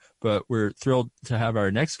but we're thrilled to have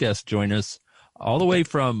our next guest join us all the way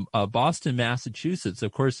from Boston, Massachusetts.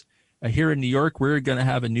 Of course, here in New York, we're going to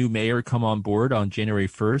have a new mayor come on board on January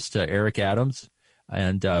 1st, Eric Adams.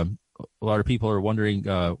 And a lot of people are wondering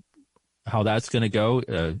how that's going to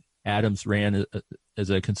go. Adams ran as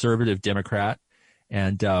a conservative Democrat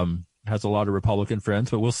and has a lot of Republican friends,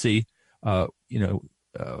 but we'll see,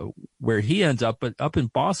 where he ends up. But up in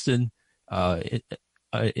Boston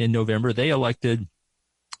in November, they elected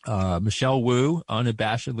Michelle Wu,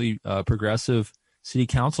 unabashedly progressive city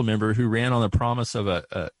council member who ran on the promise of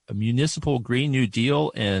a municipal Green New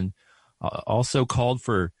Deal and also called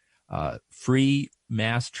for free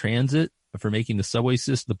mass transit, for making the subway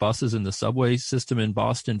system, the buses and the subway system in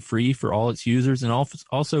Boston free for all its users, and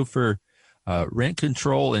also for rent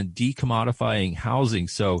control and decommodifying housing.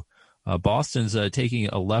 So Boston's taking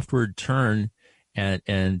a leftward turn, and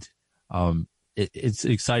it's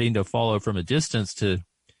exciting to follow from a distance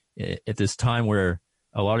at this time where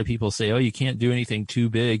a lot of people say, oh, you can't do anything too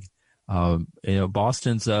big.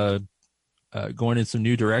 Boston's going in some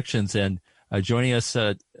new directions, and joining us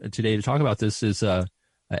today to talk about this is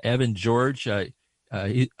Evan George.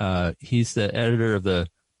 He's the editor of the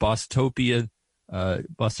Bostopia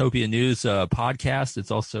News podcast.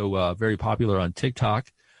 It's also very popular on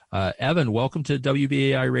TikTok. Evan, welcome to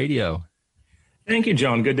WBAI Radio. Thank you,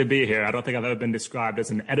 Joan. Good to be here. I don't think I've ever been described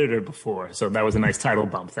as an editor before, so that was a nice title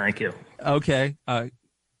bump. Thank you. Okay.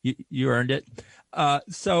 You earned it. Can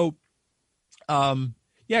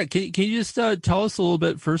you just tell us a little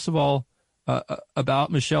bit, first of all,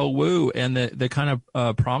 about Michelle Wu and the kind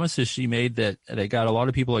of promises she made that got a lot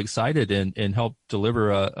of people excited and helped deliver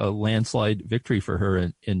a landslide victory for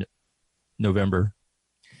her in November?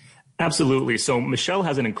 Absolutely. So Michelle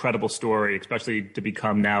has an incredible story, especially to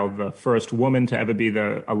become now the first woman to ever be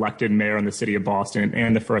the elected mayor in the city of Boston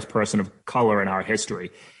and the first person of color in our history.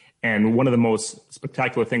 And one of the most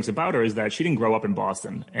spectacular things about her is that she didn't grow up in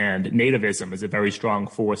Boston, and nativism is a very strong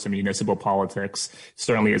force in municipal politics,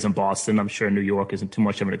 certainly is in Boston. I'm sure New York isn't too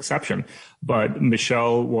much of an exception. But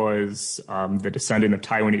Michelle was the descendant of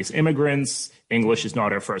Taiwanese immigrants. English is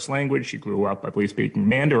not her first language. She grew up, I believe, speaking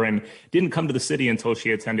Mandarin, didn't come to the city until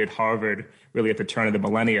she attended Harvard, really at the turn of the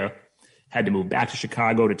millennia, had to move back to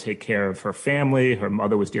Chicago to take care of her family. Her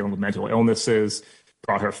mother was dealing with mental illnesses,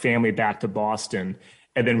 brought her family back to Boston,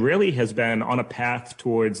 and then really has been on a path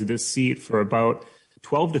towards this seat for about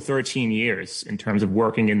 12 to 13 years in terms of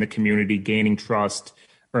working in the community, gaining trust,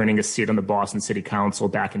 earning a seat on the Boston City Council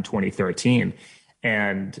back in 2013.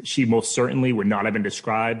 And she most certainly would not have been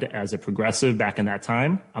described as a progressive back in that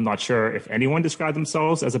time. I'm not sure if anyone described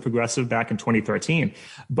themselves as a progressive back in 2013,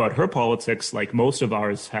 but her politics, like most of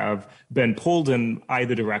ours, have been pulled in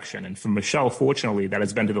either direction. And for Michelle, fortunately, that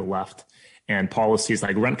has been to the left. And policies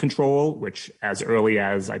like rent control, which as early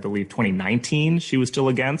as, I believe, 2019, she was still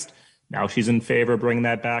against. Now she's in favor of bringing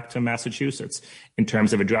that back to Massachusetts. In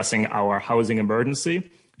terms of addressing our housing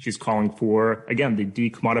emergency, she's calling for, again, the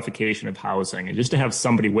decommodification of housing. And just to have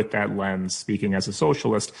somebody with that lens, speaking as a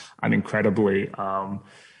socialist, I'm incredibly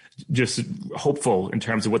just hopeful in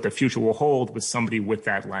terms of what the future will hold with somebody with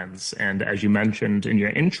that lens. And as you mentioned in your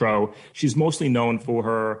intro, she's mostly known for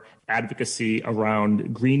her advocacy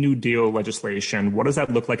around Green New Deal legislation. What does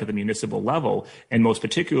that look like at the municipal level? And most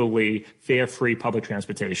particularly, fare, free public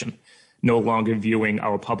transportation. No longer viewing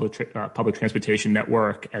our public transportation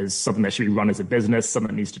network as something that should be run as a business,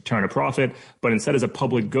 something that needs to turn a profit, but instead as a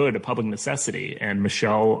public good, a public necessity. And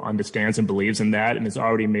Michelle understands and believes in that and has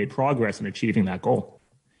already made progress in achieving that goal.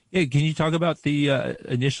 Yeah, can you talk about the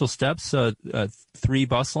initial steps? 3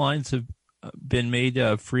 bus lines have been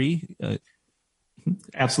made free.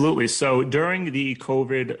 Absolutely. So during the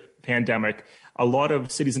COVID pandemic, a lot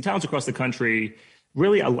of cities and towns across the country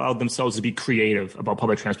really allowed themselves to be creative about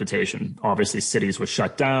public transportation. Obviously, cities were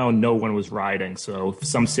shut down. No one was riding. So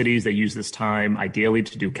some cities, they use this time ideally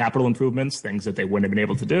to do capital improvements, things that they wouldn't have been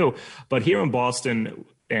able to do. But here in Boston,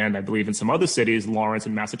 and I believe in some other cities, Lawrence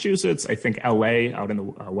in Massachusetts, I think LA out in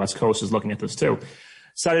the West Coast is looking at this too,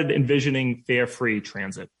 started envisioning fare-free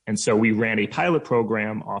transit. And so we ran a pilot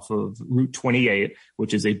program off of Route 28,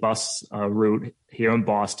 which is a bus route here in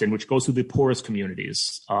Boston, which goes through the poorest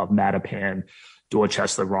communities of Mattapan,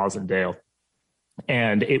 Dorchester, Rosendale.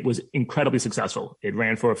 And it was incredibly successful. It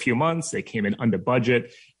ran for a few months. They came in under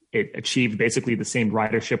budget. It achieved basically the same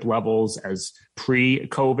ridership levels as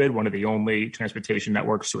pre-COVID, one of the only transportation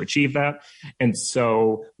networks to achieve that. And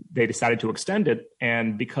so they decided to extend it.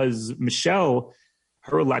 And because Michelle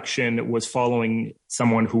Her election was following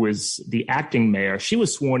someone who was the acting mayor. She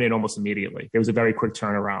was sworn in almost immediately. There was a very quick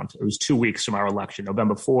turnaround. It was 2 weeks from our election,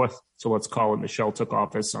 November 4th. So let's call it Michelle took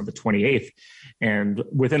office on the 28th. And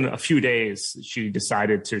within a few days, she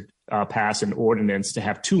decided to pass an ordinance to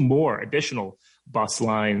have 2 more additional bus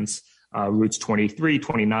lines, routes 23,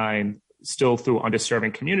 29, still through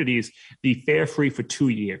underserving communities, be fare free for 2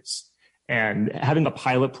 years. And having a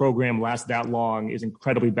pilot program last that long is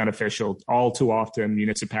incredibly beneficial. All too often,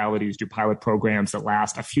 municipalities do pilot programs that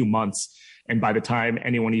last a few months. And by the time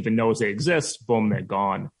anyone even knows they exist, boom, they're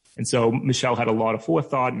gone. And so Michelle had a lot of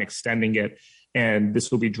forethought in extending it. And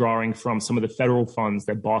this will be drawing from some of the federal funds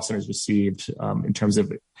that Boston has received in terms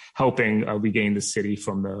of helping regain the city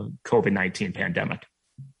from the COVID-19 pandemic.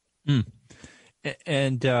 Mm.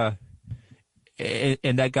 And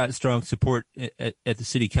that got strong support at the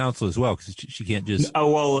city council as well, because she can't just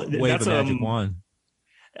wave a magic wand.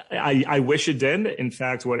 I wish it did. In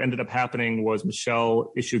fact, what ended up happening was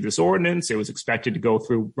Michelle issued this ordinance. It was expected to go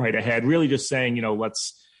through right ahead, really just saying,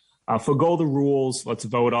 let's forgo the rules. Let's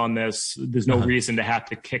vote on this. There's no reason to have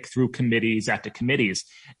to kick through committees after committees.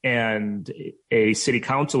 And a city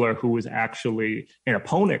councilor who was actually an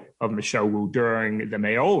opponent of Michelle Wu during the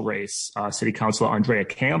mayoral race, City Councilor Andrea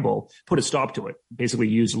Campbell, put a stop to it, basically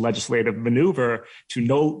used legislative maneuver to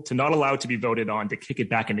not allow it to be voted on, to kick it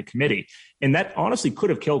back into committee. And that honestly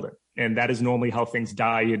could have killed it. And that is normally how things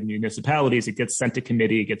die in municipalities. It gets sent to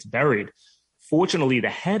committee, it gets buried. Fortunately, the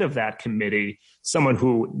head of that committee, someone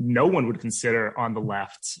who no one would consider on the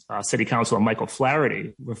left, City Councilor Michael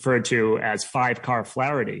Flaherty, referred to as 5-car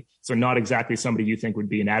Flaherty, so not exactly somebody you think would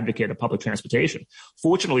be an advocate of public transportation,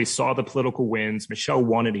 fortunately saw the political wins. Michelle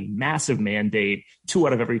won in a massive mandate. 2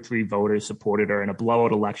 out of every 3 voters supported her in a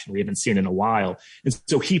blowout election we haven't seen in a while. And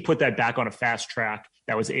so he put that back on a fast track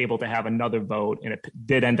that was able to have another vote, and it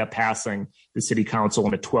did end up passing the city council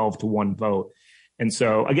in a 12-1 vote. And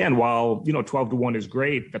so, again, while 12-1 is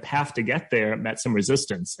great, the path to get there met some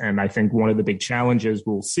resistance. And I think one of the big challenges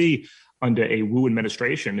we'll see under a Wu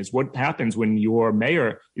administration is what happens when your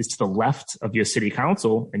mayor is to the left of your city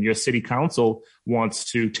council, and your city council wants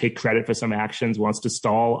to take credit for some actions, wants to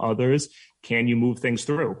stall others. Can you move things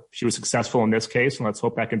through? She was successful in this case, and let's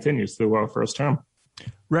hope that continues through our first term.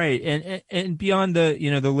 Right, and beyond the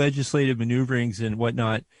the legislative maneuverings and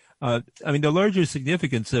whatnot, the larger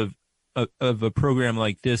significance of a program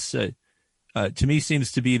like this, to me,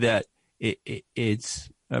 seems to be that it's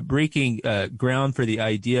breaking ground for the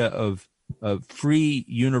idea of free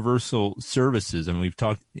universal services. I mean, we've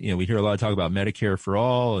talked, we hear a lot of talk about Medicare for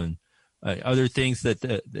all and other things that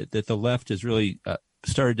the left has really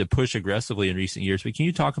started to push aggressively in recent years. But can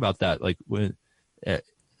you talk about that, like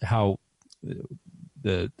how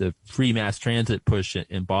the free mass transit push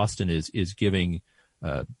in Boston is giving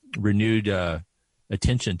renewed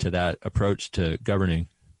attention to that approach to governing?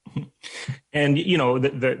 And,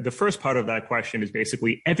 the first part of that question is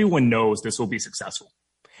basically everyone knows this will be successful.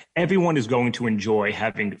 Everyone is going to enjoy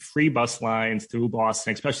having free bus lines through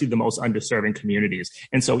Boston, especially the most underserving communities.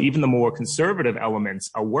 And so even the more conservative elements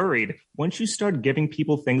are worried once you start giving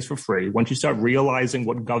people things for free, once you start realizing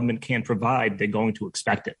what government can provide, they're going to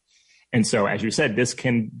expect it. And so, as you said, this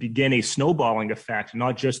can begin a snowballing effect,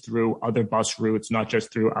 not just through other bus routes, not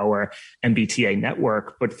just through our MBTA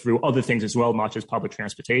network, but through other things as well, not just public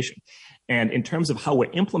transportation. And in terms of how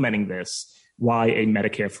we're implementing this, why a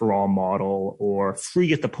Medicare for all model or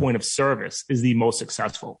free at the point of service is the most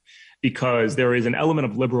successful, because there is an element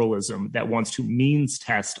of liberalism that wants to means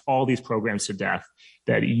test all these programs to death,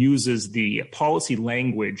 that uses the policy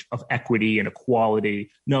language of equity and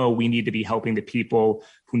equality. No, we need to be helping the people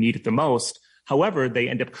who need it the most. However, they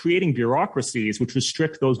end up creating bureaucracies which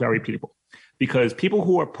restrict those very people, because people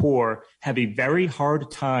who are poor have a very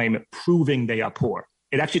hard time proving they are poor.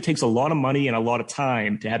 It actually takes a lot of money and a lot of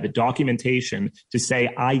time to have the documentation to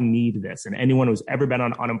say, I need this. And anyone who's ever been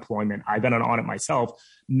on unemployment, I've been on it myself,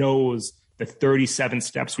 knows the 37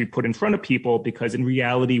 steps we put in front of people, because in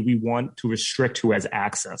reality, we want to restrict who has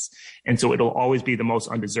access. And so it'll always be the most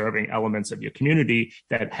undeserving elements of your community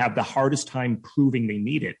that have the hardest time proving they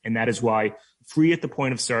need it. And that is why free at the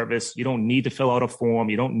point of service, you don't need to fill out a form,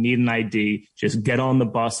 you don't need an ID, just get on the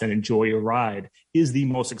bus and enjoy your ride, is the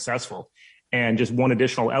most successful. And just one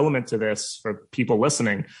additional element to this for people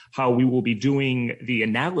listening, how we will be doing the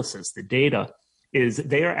analysis, the data, is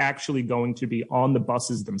they are actually going to be on the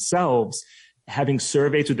buses themselves, having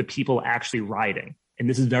surveys with the people actually riding. And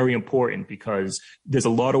this is very important because there's a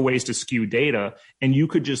lot of ways to skew data. And you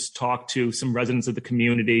could just talk to some residents of the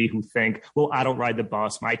community who think, well, I don't ride the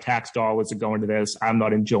bus. My tax dollars are going to this. I'm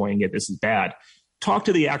not enjoying it. This is bad. talk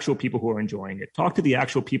to the actual people who are enjoying it. Talk to the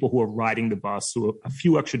actual people who are riding the bus, who a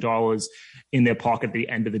few extra dollars in their pocket at the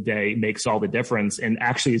end of the day makes all the difference, and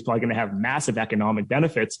actually is probably going to have massive economic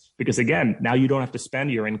benefits because, again, now you don't have to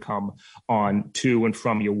spend your income on to and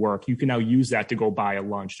from your work. You can now use that to go buy a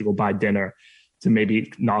lunch, to go buy dinner, to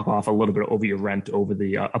maybe knock off a little bit over your rent over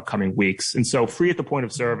the upcoming weeks. And so free at the point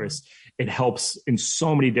of service, it helps in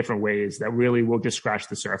so many different ways that really we'll just scratch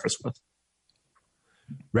the surface with.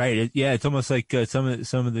 Right. It's almost like some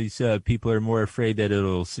of these people are more afraid that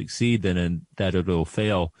it'll succeed than that it'll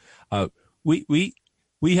fail. We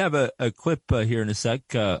have a clip here in a sec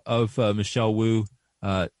of Michelle Wu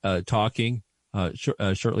talking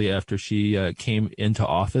shortly after she came into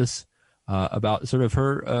office about sort of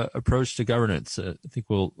her approach to governance. I think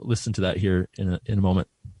we'll listen to that here in a moment.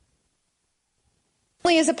 Not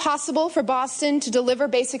only is it possible for Boston to deliver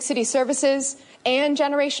basic city services and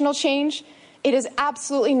generational change, it is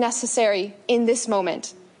absolutely necessary in this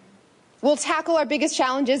moment. We'll tackle our biggest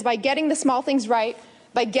challenges by getting the small things right,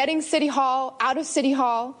 by getting City Hall out of City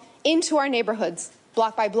Hall into our neighborhoods,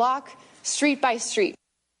 block by block, street by street.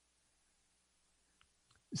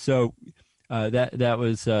 So that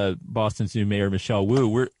was Boston's new mayor, Michelle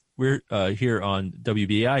Wu. We're here on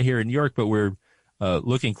WBAI here in New York, but we're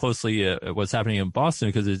looking closely at what's happening in Boston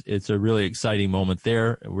because it's a really exciting moment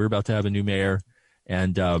there. We're about to have a new mayor,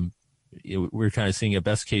 and we're kind of seeing a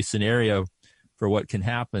best case scenario for what can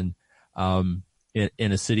happen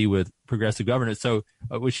in a city with progressive governance. So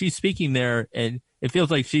was she speaking there, and it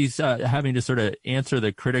feels like she's having to sort of answer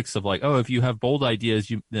the critics of like, oh, if you have bold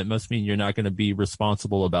ideas, that must mean you're not going to be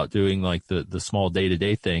responsible about doing like the small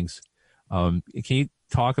day-to-day things. Can you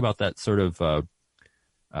talk about that sort of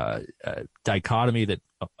dichotomy that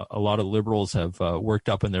a lot of liberals have worked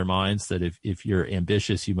up in their minds, that if you're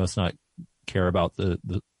ambitious, you must not care about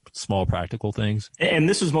the small practical things? And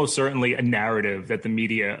this was most certainly a narrative that the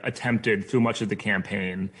media attempted through much of the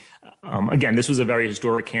campaign. Again, this was a very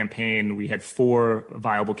historic campaign. We had 4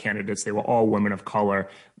 viable candidates. They were all women of color.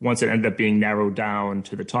 Once it ended up being narrowed down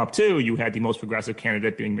to the top 2, you had the most progressive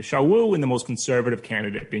candidate being Michelle Wu and the most conservative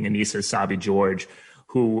candidate being Annissa Essaibi-George,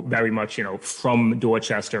 who very much, from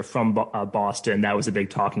Dorchester, from Boston, that was a big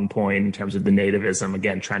talking point in terms of the nativism,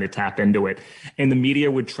 again, trying to tap into it. And the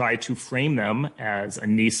media would try to frame them as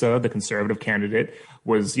Annissa, the conservative candidate,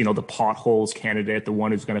 was, the potholes candidate, the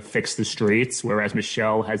one who's going to fix the streets, whereas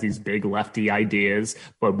Michelle has these big lefty ideas,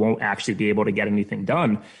 but won't actually be able to get anything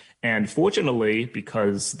done. And fortunately,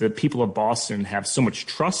 because the people of Boston have so much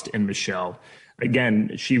trust in Michelle,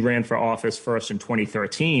 again, she ran for office first in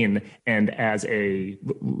 2013, and as a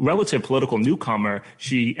relative political newcomer,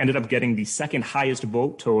 she ended up getting the second highest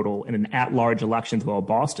vote total in an at-large election throughout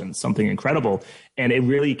Boston, something incredible. And it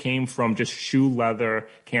really came from just shoe leather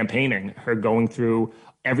campaigning, her going through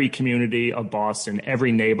every community of Boston,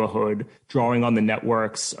 every neighborhood, drawing on the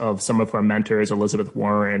networks of some of her mentors, Elizabeth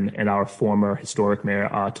Warren and our former historic mayor,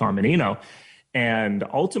 Tom Menino. And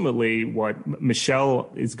ultimately, what Michelle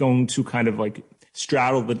is going to kind of like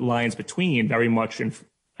straddle the lines between, very much,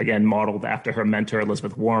 again, modeled after her mentor,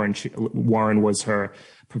 Elizabeth Warren. Warren was her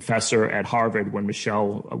professor at Harvard when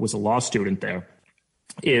Michelle was a law student there,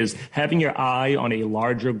 is having your eye on a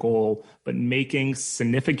larger goal, but making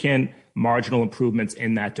significant marginal improvements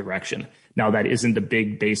in that direction. Now, that isn't a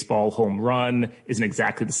big baseball home run, isn't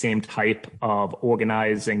exactly the same type of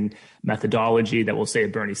organizing methodology that we'll say a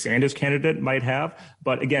Bernie Sanders candidate might have.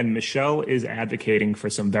 But again, Michelle is advocating for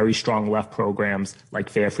some very strong left programs like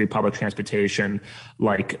fare free public transportation,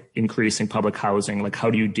 like increasing public housing, like how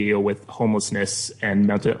do you deal with homelessness and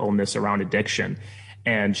mental illness around addiction.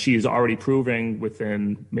 And she's already proving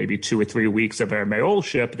within maybe 2 or 3 weeks of her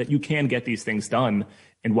mayoralship that you can get these things done.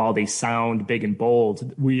 And while they sound big and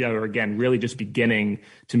bold, we are, again, really just beginning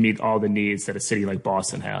to meet all the needs that a city like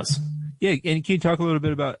Boston has. Yeah, and can you talk a little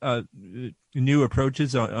bit about new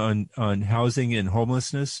approaches on housing and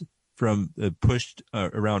homelessness, from the push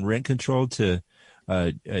around rent control to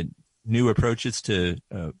new approaches to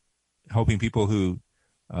helping people who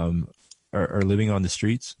are living on the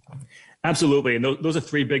streets? Absolutely. And those are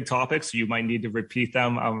 3 big topics. You might need to repeat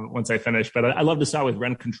them once I finish. But I love to start with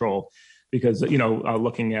rent control. Because,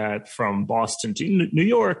 looking at from Boston to New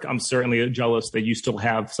York, I'm certainly jealous that you still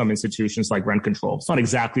have some institutions like rent control. It's not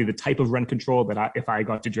exactly the type of rent control that if I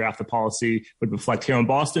got to draft the policy would reflect here in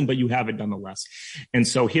Boston, but you have it nonetheless. And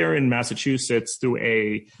so here in Massachusetts, through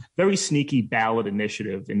a very sneaky ballot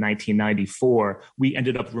initiative in 1994, we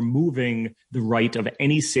ended up removing the right of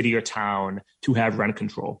any city or town to have rent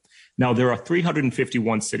control. Now, there are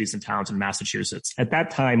 351 cities and towns in Massachusetts. At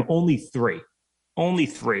that time, only three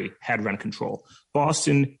had rent control: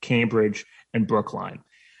 Boston, Cambridge, and Brookline.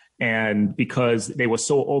 And because they were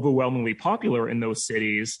so overwhelmingly popular in those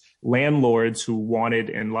cities, landlords who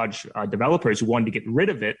wanted, and large developers who wanted to get rid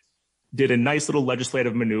of it, did a nice little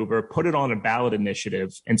legislative maneuver, put it on a ballot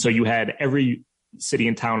initiative. And so you had every city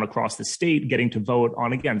and town across the state getting to vote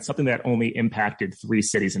on, again, something that only impacted 3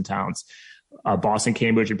 cities and towns. Boston,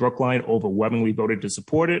 Cambridge, and Brookline overwhelmingly voted to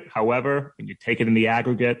support it. However, when you take it in the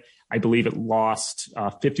aggregate, I believe it lost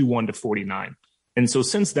 51-49. And so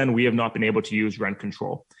since then, we have not been able to use rent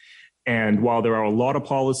control. And while there are a lot of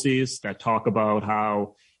policies that talk about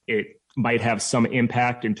how it might have some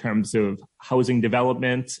impact in terms of housing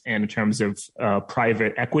development and in terms of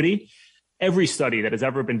private equity, every study that has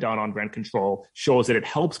ever been done on rent control shows that it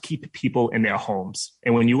helps keep people in their homes.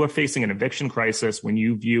 And when you are facing an eviction crisis, when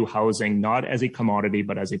you view housing not as a commodity,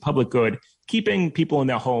 but as a public good, keeping people in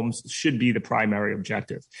their homes should be the primary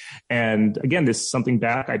objective. And again, this is something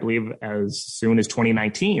back, I believe, as soon as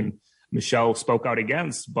 2019, Michelle spoke out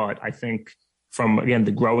against. But I think from, again,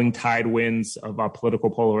 the growing tide winds of our political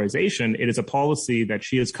polarization, it is a policy that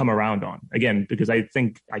she has come around on. Again, because I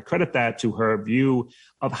think I credit that to her view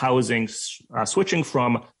of housing. Switching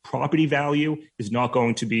from property value is not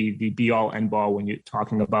going to be the be-all, end-all when you're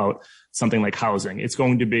talking about something like housing. It's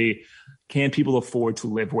going to be, can people afford to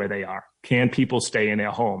live where they are? Can people stay in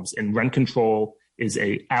their homes? And rent control is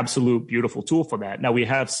a absolute beautiful tool for that. Now, we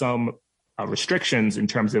have some restrictions in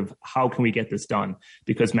terms of how can we get this done,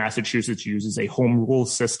 because Massachusetts uses a home rule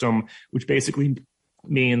system, which basically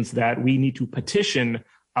means that we need to petition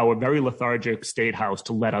our very lethargic state house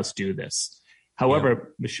to let us do this.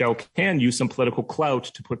 However, Michelle can use some political clout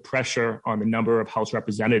to put pressure on the number of House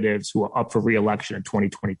representatives who are up for re-election in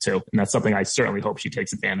 2022. And that's something I certainly hope she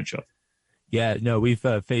takes advantage of. Yeah, no, we've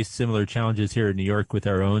faced similar challenges here in New York with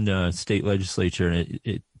our own state legislature, and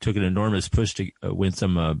it took an enormous push to win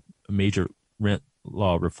some major rent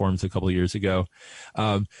law reforms a couple of years ago.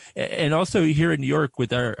 And also here in New York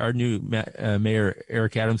with our new Mayor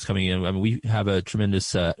Eric Adams coming in, I mean, we have a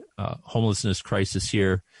tremendous homelessness crisis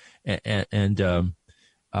here. And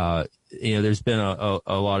there's been a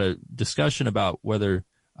lot of discussion about whether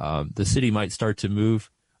the city might start to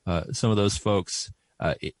move some of those folks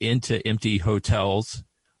into empty hotels,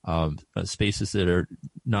 spaces that are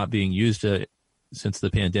not being used since the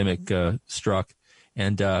pandemic struck.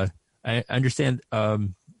 And I understand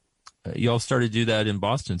you all started to do that in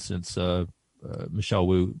Boston since Michelle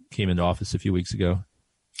Wu came into office a few weeks ago.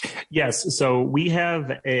 Yes. So we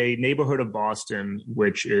have a neighborhood of Boston,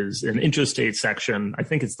 which is an interstate section. I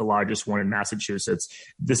think it's the largest one in Massachusetts.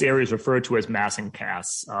 This area is referred to as Mass and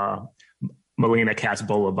Cass, Melina Cass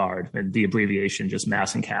Boulevard, and the abbreviation just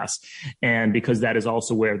Mass and Cass. And because that is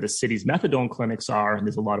also where the city's methadone clinics are, and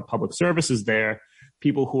there's a lot of public services there,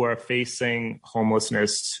 people who are facing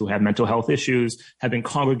homelessness, who have mental health issues, have been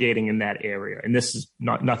congregating in that area. And this is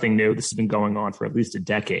nothing new. This has been going on for at least a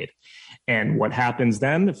decade. And what happens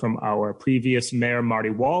then, from our previous mayor, Marty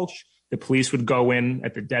Walsh, the police would go in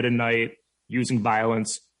at the dead of night, using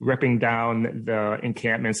violence, ripping down the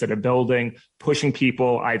encampments that are building, pushing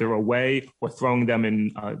people either away or throwing them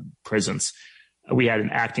in prisons. We had an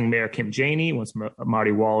acting mayor, Kim Janey, once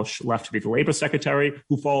Marty Walsh left to be the labor secretary,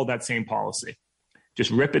 who followed that same policy. Just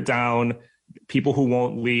rip it down. People who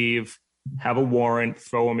won't leave, have a warrant,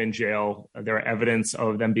 throw them in jail. There are evidence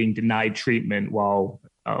of them being denied treatment while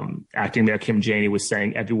acting mayor Kim Janey was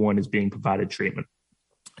saying everyone is being provided treatment.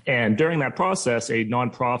 And during that process, a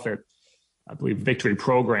nonprofit, I believe Victory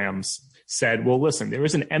Programs, said, well, listen, there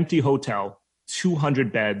is an empty hotel,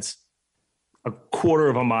 200 beds, a quarter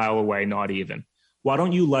of a mile away, not even. Why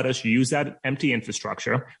don't you let us use that empty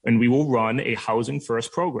infrastructure, and we will run a housing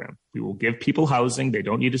first program. We will give people housing. They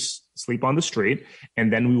don't need to sleep on the street.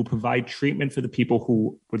 And then we will provide treatment for the people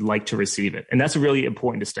who would like to receive it. And that's a really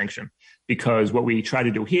important distinction, because what we try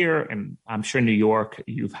to do here, and I'm sure in New York,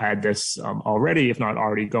 you've had this already, if not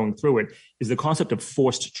already going through it, is the concept of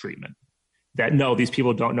forced treatment. That no, these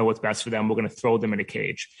people don't know what's best for them. We're going to throw them in a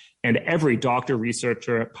cage. And every doctor,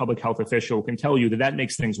 researcher, public health official can tell you that that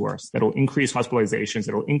makes things worse. That'll increase hospitalizations.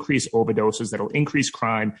 That'll increase overdoses. That'll increase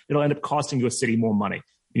crime. It'll end up costing your city more money.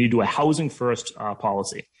 You need to do a housing first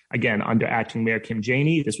policy. Again, under acting mayor Kim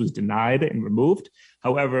Janey, this was denied and removed.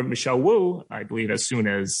 However, Michelle Wu, I believe as soon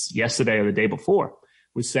as yesterday or the day before,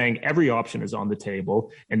 was saying every option is on the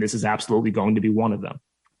table, and this is absolutely going to be one of them.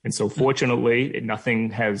 And so fortunately, nothing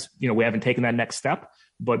has, we haven't taken that next step,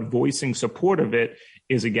 but voicing support of it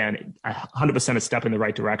is, again, 100% a step in the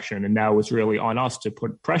right direction. And now it's really on us to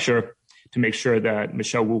put pressure to make sure that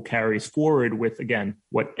Michelle Wu carries forward with, again,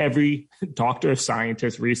 what every doctor,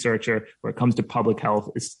 scientist, researcher, when it comes to public health,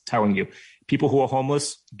 is telling you. People who are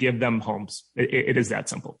homeless, give them homes. It is that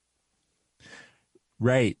simple.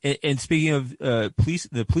 Right. And speaking of the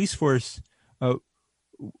police force,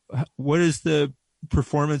 what has the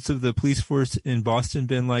performance of the police force in Boston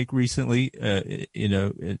been like recently? In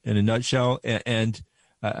a nutshell, and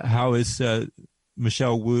how is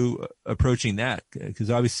Michelle Wu approaching that? Because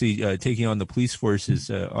obviously, taking on the police force is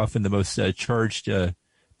often the most charged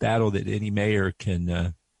battle that any mayor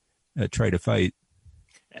can try to fight.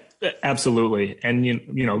 Absolutely, and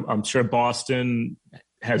I'm sure Boston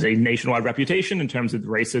has a nationwide reputation in terms of the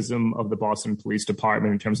racism of the Boston Police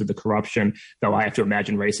Department, in terms of the corruption, though I have to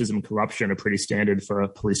imagine racism and corruption are pretty standard for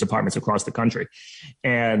police departments across the country.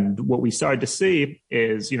 And what we started to see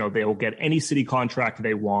is, they will get any city contract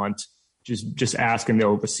they want, just ask and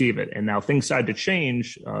they'll receive it. And now things started to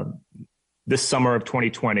change this summer of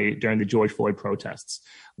 2020 during the George Floyd protests,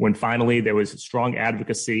 when finally there was strong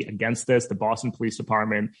advocacy against this. The Boston Police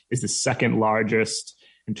Department is the second largest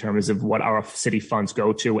in terms of what our city funds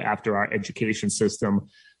go to after our education system,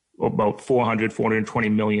 about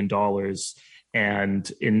 $420 million.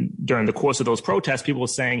 And during the course of those protests, people were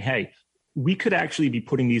saying, hey, we could actually be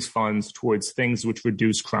putting these funds towards things which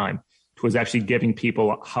reduce crime, towards actually giving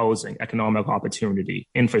people housing, economic opportunity,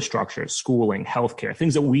 infrastructure, schooling, healthcare,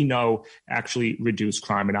 things that we know actually reduce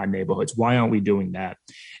crime in our neighborhoods. Why aren't we doing that?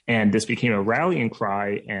 And this became a rallying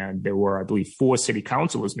cry. And there were, I believe, 4 city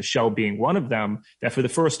councilors, Michelle being one of them, that for the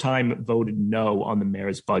first time voted no on the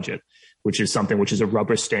mayor's budget, which is something which is a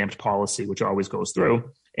rubber stamped policy, which always goes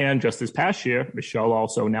through. And just this past year, Michelle,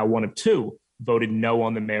 also now one of 2, voted no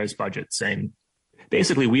on the mayor's budget, saying,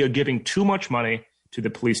 basically, we are giving too much money to the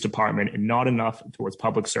police department and not enough towards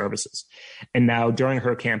public services. And now during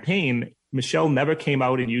her campaign, Michelle never came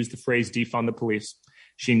out and used the phrase defund the police.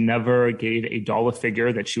 She never gave a dollar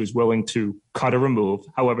figure that she was willing to cut or remove.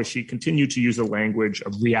 However, she continued to use the language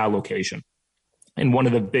of reallocation. And one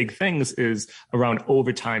of the big things is around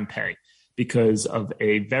overtime pay, because of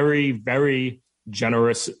a very, very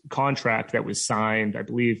generous contract that was signed, I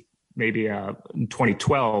believe, maybe in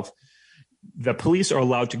 2012. The police are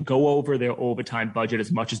allowed to go over their overtime budget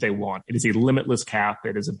as much as they want. It is a limitless cap.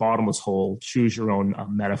 It is a bottomless hole. Choose your own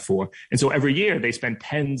metaphor. And so every year they spend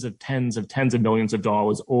tens of millions of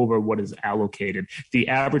dollars over what is allocated. The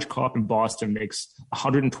average cop in Boston makes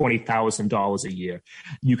 $120,000 a year.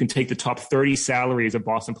 You can take the top 30 salaries of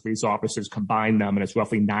Boston police officers, combine them, and it's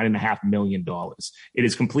roughly $9.5 million. It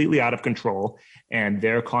is completely out of control. And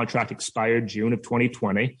their contract expired June of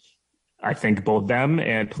 2020. I think both them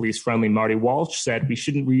and police-friendly Marty Walsh said we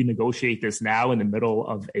shouldn't renegotiate this now in the middle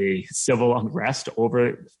of a civil unrest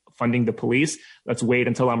over funding the police. Let's wait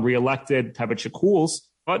until I'm reelected to have a chakools.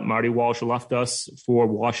 But Marty Walsh left us for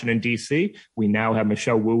Washington, D.C. We now have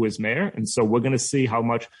Michelle Wu as mayor. And so we're going to see how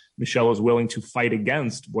much Michelle is willing to fight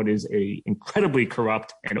against what is a incredibly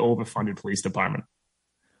corrupt and overfunded police department.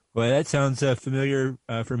 Well, that sounds familiar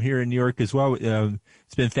from here in New York as well.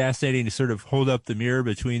 It's been fascinating to sort of hold up the mirror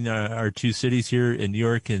between our 2 cities here in New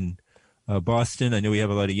York and Boston. I know we have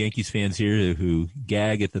a lot of Yankees fans here who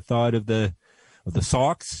gag at the thought of the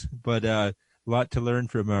Sox, but a lot to learn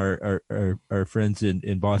from our friends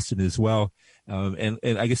in Boston as well. And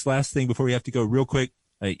I guess last thing before we have to go real quick,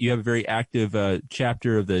 you have a very active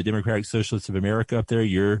chapter of the Democratic Socialists of America up there.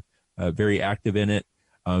 You're very active in it.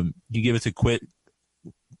 Can you give us a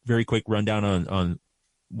very quick rundown on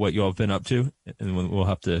what you all have been up to, and we'll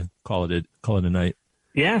have to call it a night.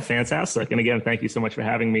 Yeah, fantastic. And again, thank you so much for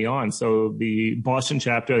having me on. So the Boston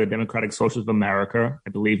chapter of the Democratic Socialists of America, I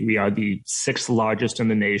believe we are the 6th largest in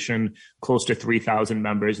the nation, close to 3,000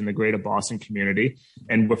 members in the greater Boston community.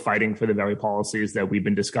 And we're fighting for the very policies that we've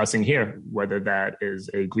been discussing here, whether that is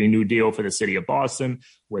a Green New Deal for the city of Boston,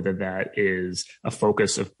 whether that is a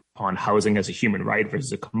focus on housing as a human right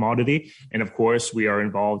versus a commodity. And of course, we are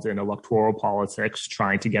involved in electoral politics,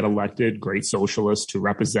 trying to get elected great socialists to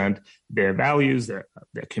represent their values, their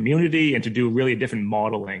community, and to do really different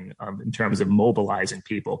modeling in terms of mobilizing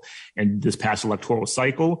people. And this past electoral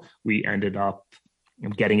cycle, we ended up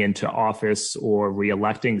getting into office or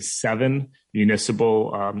reelecting 7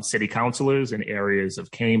 municipal city councilors in areas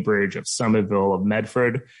of Cambridge, of Somerville, of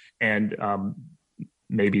Medford, and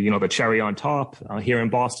maybe, the cherry on top here in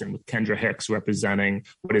Boston with Kendra Hicks representing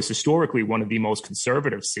what is historically one of the most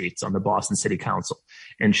conservative seats on the Boston City Council.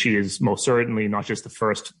 And she is most certainly not just the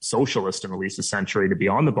first socialist in at least a century to be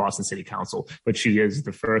on the Boston City Council, but she is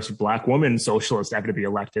the first Black woman socialist ever to be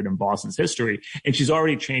elected in Boston's history. And she's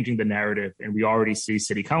already changing the narrative. And we already see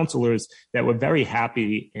city councilors that were very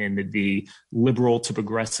happy in the liberal to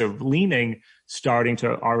progressive leaning starting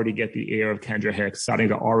to already get the ear of Kendra Hicks, starting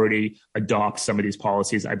to already adopt some of these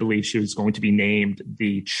policies. I believe she was going to be named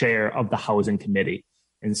the chair of the Housing Committee.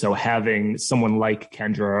 And so having someone like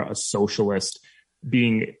Kendra, a socialist,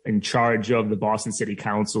 being in charge of the Boston City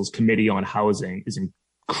Council's Committee on Housing is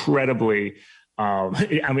incredibly,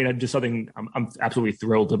 just something I'm absolutely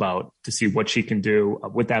thrilled about, to see what she can do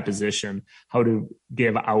with that position, how to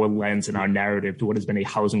give our lens and our narrative to what has been a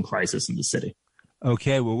housing crisis in the city.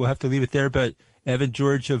 Okay, well, we'll have to leave it there. But Evan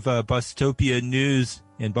George of Bostopia News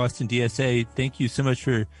and Boston DSA, thank you so much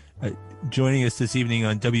for joining us this evening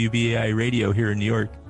on WBAI Radio here in New York.